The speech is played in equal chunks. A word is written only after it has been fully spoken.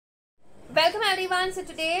Welcome everyone. So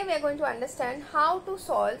today we are going to understand how to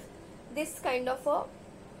solve this kind of a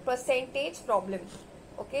percentage problem.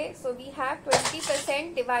 Okay, so we have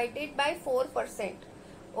 20% divided by 4%.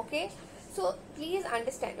 Okay, so please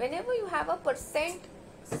understand, whenever you have a percent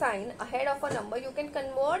sign ahead of a number, you can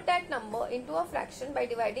convert that number into a fraction by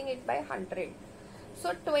dividing it by 100.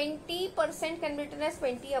 So 20% can be written as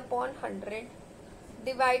 20 upon 100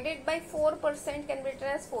 divided by 4% can be written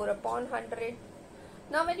as 4 upon 100.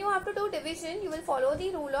 Now when you have to do division, you will follow the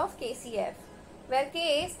rule of KCF, where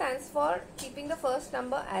K stands for keeping the first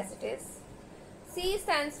number as it is, C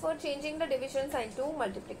stands for changing the division sign to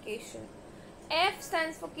multiplication, F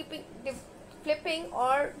stands for flipping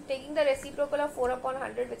or taking the reciprocal of 4 upon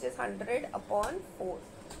 100, which is 100 upon 4.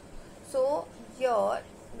 So here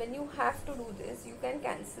when you have to do this, you can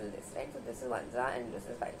cancel this, right? So this is 1 and this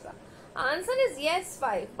is 5. Answer is yes,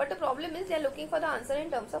 5, but the problem is they are looking for the answer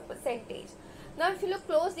in terms of percentage. Now if you look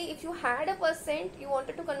closely, if you had a percent, you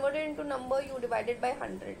wanted to convert it into number, you divided by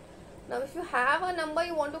 100. Now if you have a number,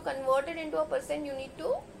 you want to convert it into a percent, you need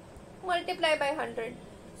to multiply by 100.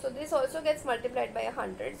 So this also gets multiplied by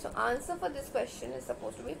 100. So answer for this question is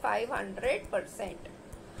supposed to be 500%.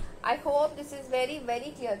 I hope this is very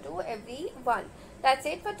clear to everyone. That's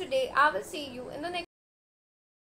it for today. I will see you in the next